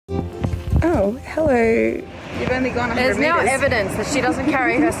Oh, hello. You've only gone 100 There's now meters. evidence that she doesn't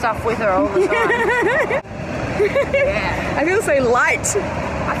carry her stuff with her all the time. Yeah. I feel so light.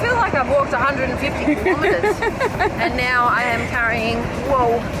 I feel like I've walked 150 kilometres and now I am carrying,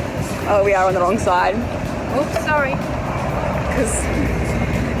 whoa. Oh, we are on the wrong side. Oops, sorry. Because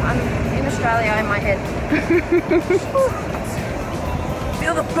I'm in Australia in my head.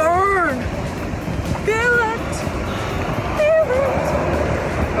 Feel the burn. Feel it. Feel it.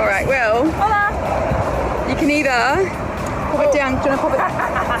 Alright, well. Hola. You can either pop it down. Do you want to pop it?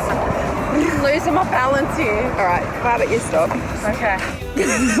 I'm losing my balance here. Alright, how about you stop? Okay.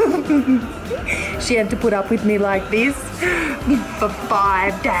 She had to put up with me like this for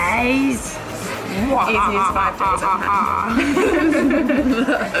 5 days. Easiest 5 days I've had.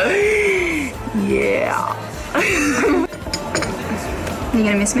 Yeah. You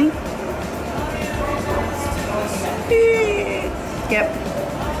gonna miss me? Yep.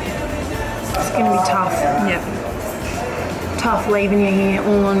 It's gonna be tough. Yep. Tough leaving you here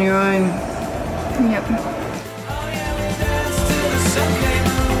all on your own. Yep.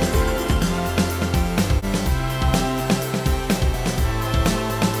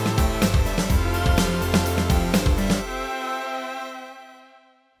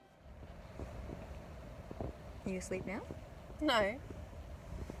 Are you asleep now? No.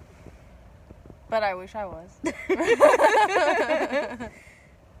 But I wish I was.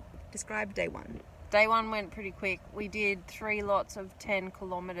 Describe day one. Day one went pretty quick. We did 3 lots of 10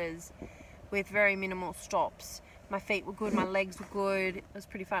 kilometres with very minimal stops. My feet were good, my legs were good. It was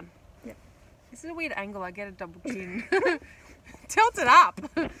pretty fun. Yep. This is a weird angle. I get a double chin. Tilt it up.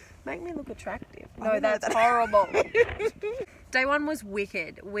 Make me look attractive. No, that's horrible. Day one was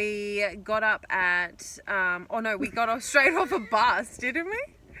wicked. We got up at, we got off straight off a bus, didn't we?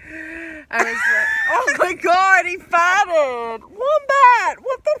 And it was like, oh my God, he farted. Wombat,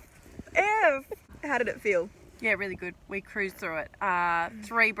 what the F? How did it feel? Yeah, really good. We cruised through it.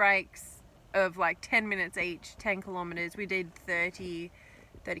 3 breaks of like 10 minutes each, 10 kilometres. We did 30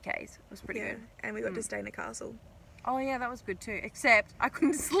 Ks. It was pretty good. And we got to stay in the castle. Oh yeah, that was good too. Except I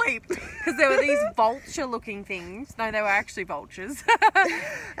couldn't sleep because there were these vulture-looking things. No, they were actually vultures,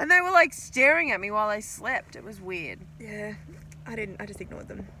 and they were like staring at me while I slept. It was weird. Yeah, I just ignored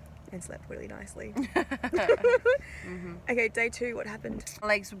them and slept really nicely. Mm-hmm. Okay, day 2, what happened? My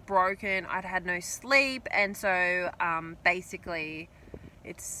legs were broken. I'd had no sleep, and so basically,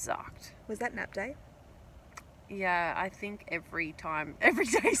 it sucked. Was that nap day? Yeah, I think every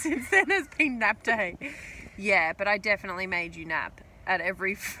day since then has been nap day. Yeah, but I definitely made you nap at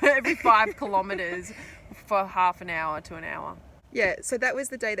every 5 kilometres for half an hour to an hour. Yeah, so that was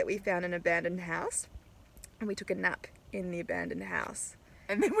the day that we found an abandoned house and we took a nap in the abandoned house.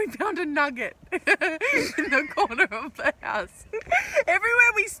 And then we found a nugget in the corner of the house.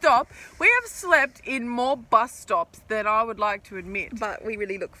 Everywhere we stop, we have slept in more bus stops than I would like to admit. But we're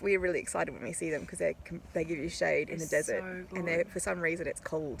really excited when we see them because they give you shade in the desert, so and for some reason it's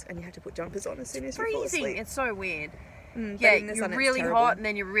cold and you have to put jumpers on as soon as you fall asleep. Freezing. It's so weird. Yeah, you're really hot and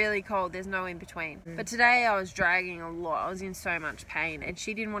then you're really cold. There's no in between. But today I was dragging a lot. I was in so much pain and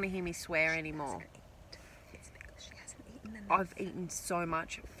she didn't want to hear me swear anymore. I've eaten so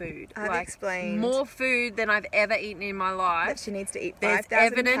much food. I've explained more food than I've ever eaten in my life. That she needs to eat There's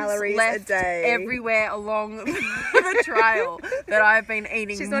 5,000 calories a day. Everywhere along the trail that I've been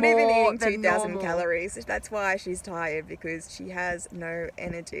eating. She's more not even eating than 2,000 normal. calories. That's why she's tired, because she has no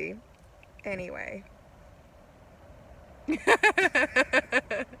energy. Anyway. How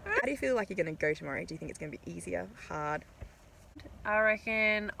do you feel like you're going to go tomorrow? Do you think it's going to be easier, hard? I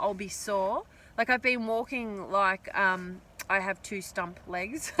reckon I'll be sore. Like I've been walking like I have 2 stump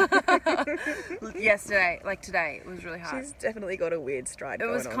legs. Yesterday, like today, it was really hard. She's definitely got a weird stride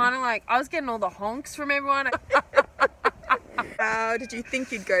going on. It was kind of like I was getting all the honks from everyone. How did you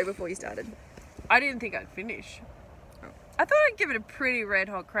think you'd go before you started? I didn't think I'd finish. Oh. I thought I'd give it a pretty red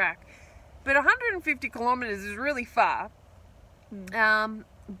hot crack. But 150 kilometres is really far.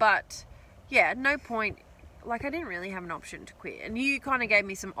 But yeah, no point. Like I didn't really have an option to quit. And you kind of gave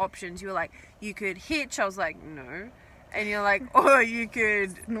me some options. You were like, you could hitch. I was like, no. And you're like, oh, you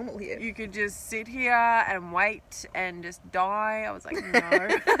could it's normal here. You could just sit here and wait and just die. I was like, no.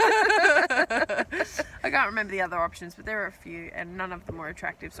 I can't remember the other options, but there were a few and none of them were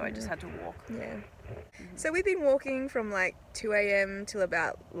attractive, so I just had to walk. Yeah. So we've been walking from like 2 a.m. till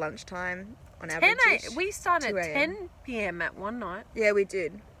about lunchtime on average. We started at 10 p.m. at one night. Yeah, we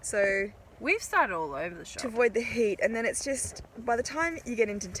did. So we've started all over the shop. To avoid the heat, and then it's just, by the time you get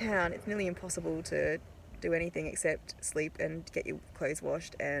into town, it's nearly impossible to do anything except sleep and get your clothes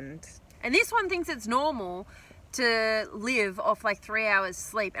washed. And this one thinks it's normal to live off like 3 hours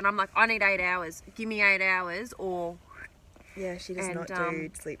sleep, and I'm like, I need 8 hours. Give me 8 hours, or Yeah, she does not do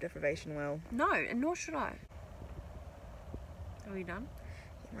sleep deprivation well. no, and nor should I. Are we done?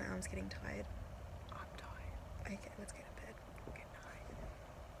 My arm's getting tired. I'm tired. Okay, let's get to bed. Good night.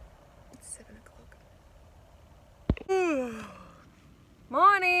 It's 7 o'clock.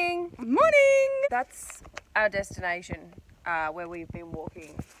 Morning. Morning! That's our destination, where we've been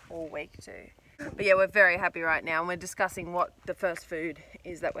walking all week to. But yeah, we're very happy right now, and we're discussing what the first food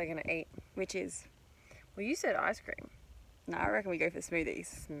is that we're going to eat. Which is? Well, you said ice cream. No, I reckon we go for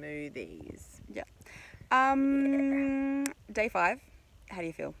smoothies. Smoothies. Yeah. Day 5. How do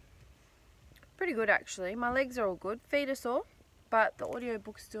you feel? Pretty good, actually. My legs are all good. Feet are sore, but the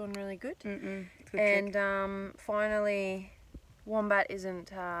audiobook's doing really good. It's a good And trick. finally, Wombat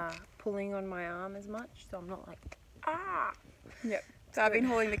isn't pulling on my arm as much, so I'm not like, ah. Yep. So I've been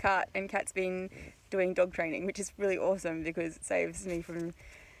hauling the cart and Kat's been doing dog training, which is really awesome because it saves me from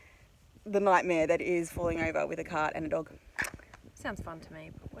the nightmare that is falling over with a cart and a dog. Sounds fun to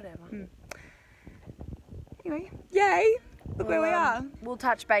me, but whatever. Anyway, yay! Look where we are. We'll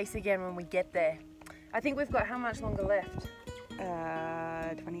touch base again when we get there. I think we've got how much longer left?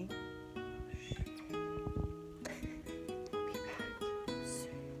 20.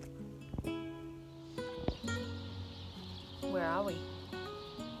 Where are we?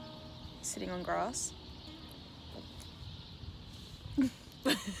 Sitting on grass.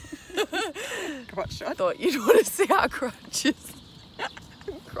 Crotch shot. I thought you'd want to see our crutches.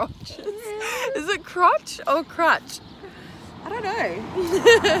 Crotches? Is it crotch or crutch? I don't know.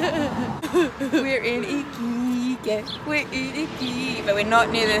 We're in Iquique. We're in Iquique. But we're not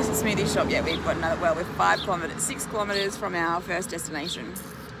near the smoothie shop yet. We've got another, well, we're 6 kilometres from our first destination.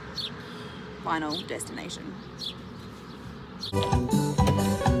 Final destination. Just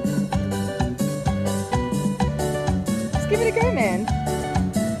give it a go, man.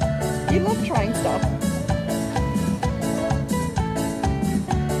 You love trying stuff.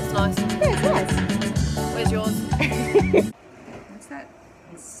 It's nice. Yeah, it's nice. Where's yours? What's that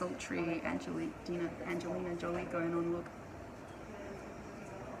sultry Angelina Jolie going on? Look.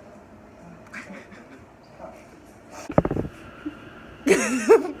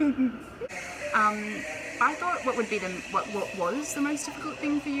 I thought what was the most difficult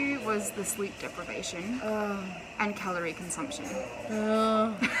thing for you was the sleep deprivation and calorie consumption.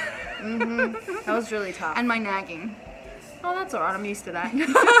 That was really tough. And my nagging. Oh, that's alright, I'm used to that.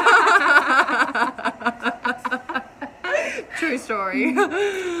 True story. Yeah.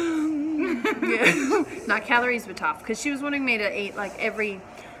 No, calories were tough because she was wanting me to eat like every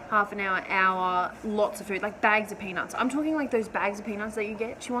half an hour, lots of food, like bags of peanuts. I'm talking like those bags of peanuts that you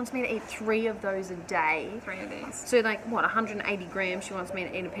get. She wants me to eat 3 of those a day. 3 of these. So like, what, 180 grams she wants me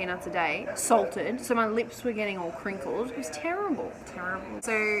to eat of peanuts a day, salted. So my lips were getting all crinkled. It was terrible. Terrible.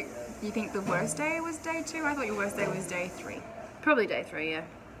 So you think the worst day was day 2? I thought your worst day was day 3. Probably day 3, yeah.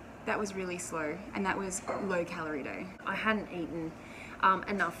 That was really slow, and that was low calorie day. I hadn't eaten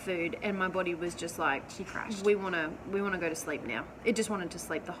enough food, and my body was just like, she crashed. We wanna go to sleep now. It just wanted to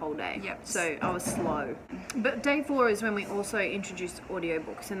sleep the whole day. Yep. So I was slow. But day 4 is when we also introduced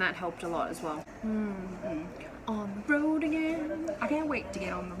audiobooks, and that helped a lot as well. On the road again. I can't wait to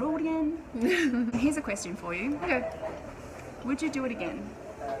get on the road again. Here's a question for you. Okay. Would you do it again?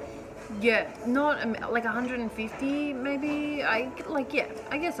 Yeah, not like 150 maybe. Yeah,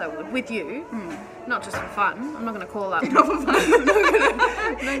 I guess I would with you. Not just for fun. I'm not gonna call up. Not for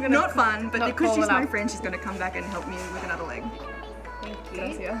fun. Not fun, but not because she's call it my up. friend, she's gonna come back and help me with another leg.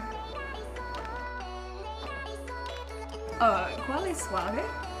 Thank you. Gracias. ¿Cuál es suave?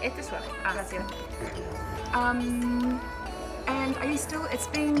 Este suave. Gracias. And are you still? It's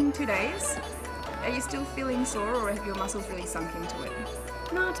been 2 days. Are you still feeling sore, or have your muscles really sunk into it?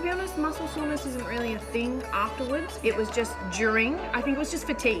 No, to be honest, muscle soreness isn't really a thing afterwards. It was just during. I think it was just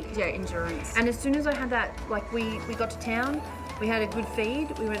fatigue. Yeah, endurance. And as soon as I had that, like we got to town, we had a good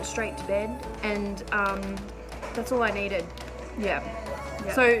feed, we went straight to bed, and that's all I needed. Yeah.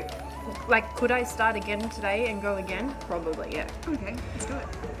 Yep. So, like, could I start again today and go again? Probably, yeah. Okay, let's do it.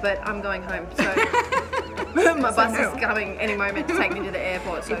 But I'm going home, so my bus is coming any moment to take me to the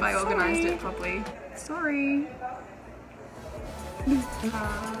airport. So If I organised sorry. it properly. Sorry. Yeah,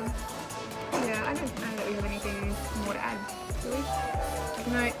 I don't know that we have anything more to add, do we?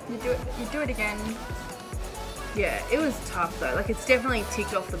 No, you do it again. Yeah, it was tough though. Like, it's definitely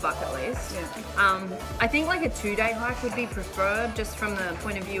ticked off the bucket list. Yeah. I think like a 2-day hike would be preferred, just from the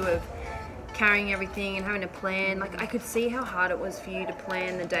point of view of carrying everything and having to plan, like I could see how hard it was for you to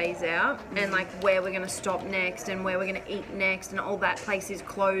plan the days out and like where we're going to stop next and where we're going to eat next, and all that place is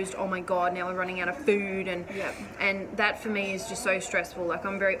closed. Oh my God, now we're running out of food. And that for me is just so stressful. Like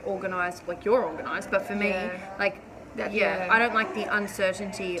I'm very organised, like you're organised, but for me, like I don't like the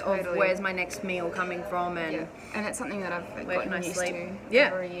uncertainty of where's my next meal coming from, and it's something that I've gotten used to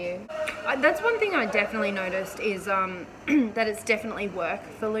over a year. That's one thing I definitely noticed is that it's definitely work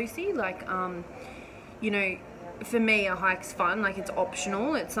for Lucy. Like, you know, for me a hike's fun, like it's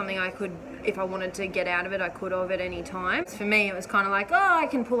optional. It's something I could, if I wanted to get out of it, I could have at any time. For me it was kind of like, oh, I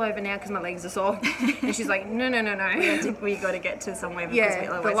can pull over now because my legs are sore. And she's like, no. We got to get to somewhere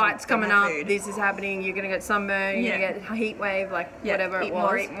because the light's coming up, this is happening, you're going to get sunburn, you're going to get a heat wave, like whatever it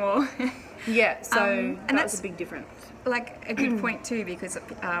was. Eat more. So and that's a big difference. Like a good point too, because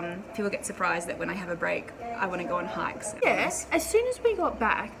people get surprised that when I have a break I want to go on hikes. Yes, as soon as we got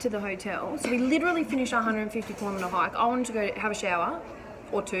back to the hotel, so we literally finished our 150-kilometre hike, I wanted to go have a shower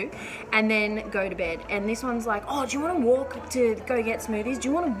or two and then go to bed, and this one's like, oh, do you want to walk to go get smoothies, do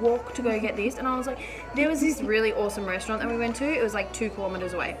you want to walk to go get this? And I was like, there was this really awesome restaurant that we went to, it was like 2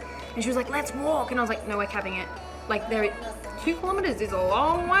 kilometres away, and she was like, let's walk, and I was like, no, we're cabbing it. Like 2 kilometres is a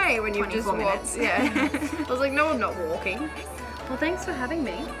long way when you've just walked. Yeah. I was like, no, I'm not walking. Well, thanks for having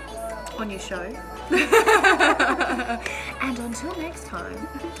me on your show. And until next time,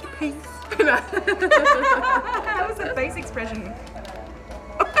 peace. That was a face expression.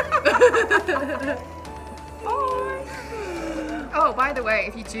 Bye. Oh, by the way,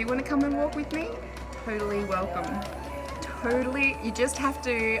 if you do want to come and walk with me, totally welcome. Totally, you just have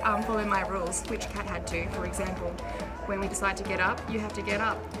to follow my rules, which Kat had to. For example, when we decide to get up, you have to get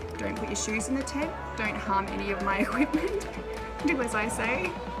up. Don't put your shoes in the tent. Don't harm any of my equipment. Do as I say.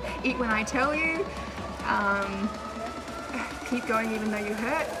 Eat when I tell you. Keep going even though you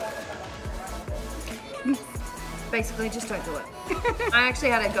hurt. Basically, just don't do it. I actually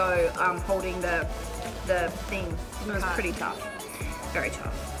had to go holding the thing. It was pretty tough. Very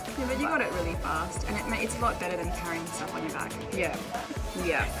tough. Yeah, but you got it really fast, and it's a lot better than carrying stuff on your back. Yeah.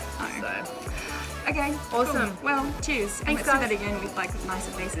 So. Okay, awesome. Cool. Well, cheers. And Thanks, let's guys. do that again with like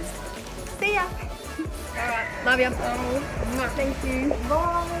nicer faces. See ya. Alright. Love ya. Oh, thank you.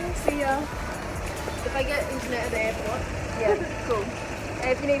 Bye. See ya. If I get internet at the airport. Yeah, cool.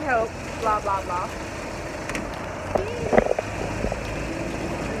 And if you need help, blah blah blah.